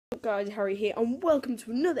up guys, Harry here, and welcome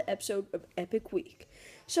to another episode of Epicweek.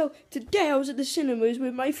 So, today I was at the cinemas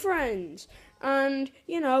with my friends, and,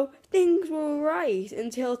 things were alright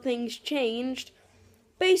until things changed.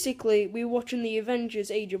 Basically, we were watching the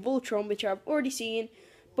Avengers Age of Ultron, which I've already seen,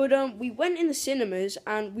 but we went in the cinemas,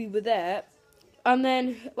 and we were there, and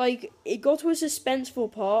then, it got to a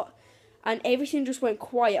suspenseful part, and everything just went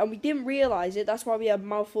quiet, and we didn't realise it. That's why we had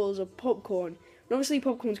mouthfuls of popcorn. And obviously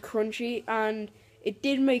popcorn's crunchy, and it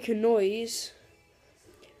did make a noise.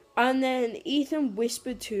 And then Ethan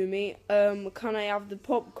whispered to me, can I have the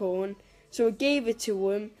popcorn? So I gave it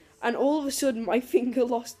to him, and all of a sudden my finger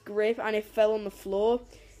lost grip and it fell on the floor,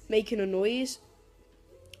 making a noise.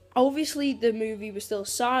 Obviously the movie was still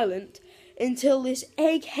silent until this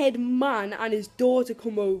egghead man and his daughter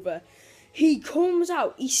come over. He comes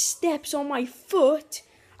out, he steps on my foot.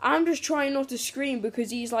 I'm just trying not to scream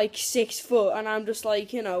because he's like 6 foot, and I'm just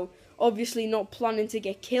like, obviously not planning to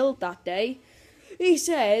get killed that day. I'm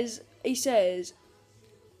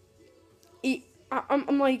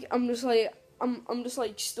just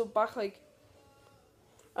like stood back like,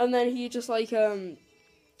 and then he just like,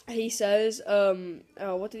 he says,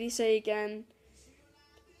 what did he say again?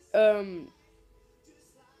 I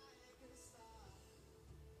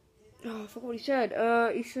forgot what he said.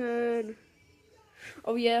 He said,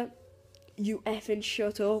 oh yeah, you effing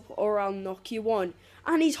shut up or I'll knock you on.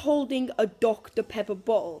 And he's holding a Dr. Pepper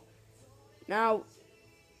bottle. Now,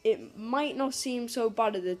 it might not seem so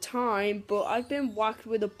bad at the time, but I've been whacked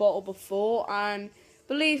with a bottle before, and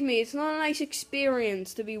believe me, it's not a nice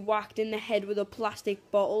experience to be whacked in the head with a plastic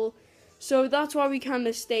bottle. So that's why we kind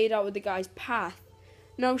of stayed out of the guy's path.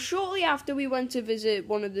 Now, shortly after, we went to visit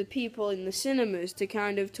one of the people in the cinemas to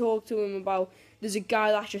kind of talk to him about there's a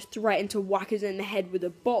guy that just threatened to whack us in the head with a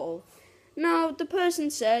bottle. Now, the person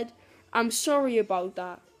said, I'm sorry about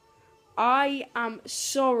that. I am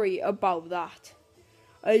sorry about that.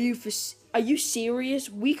 Are you serious?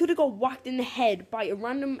 We could have got whacked in the head by a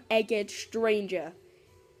random egghead stranger,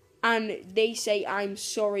 and they say I'm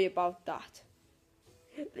sorry about that.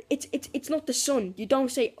 It's not the sun. You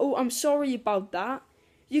don't say, oh, I'm sorry about that.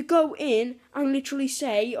 You go in and literally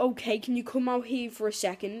say, okay, can you come out here for a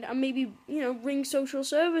second and maybe, ring social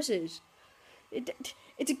services.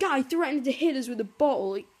 It's a guy threatening to hit us with a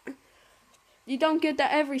bottle. You don't get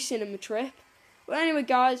that every cinema trip. But anyway,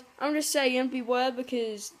 guys, I'm just saying, beware,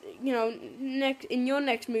 because, in your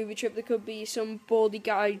next movie trip, there could be some baldy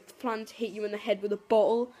guy planning to hit you in the head with a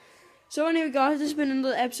bottle. So anyway, guys, this has been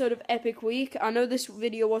another episode of Epicweek. I know this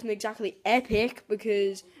video wasn't exactly epic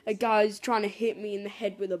because a guy's trying to hit me in the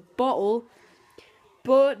head with a bottle.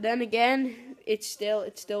 But then again, it's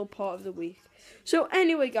still part of the week. So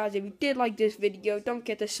anyway, guys, if you did like this video, don't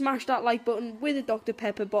forget to smash that like button with a Dr.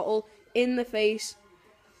 Pepper bottle in the face.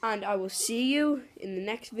 And I will see you in the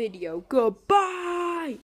next video. Goodbye!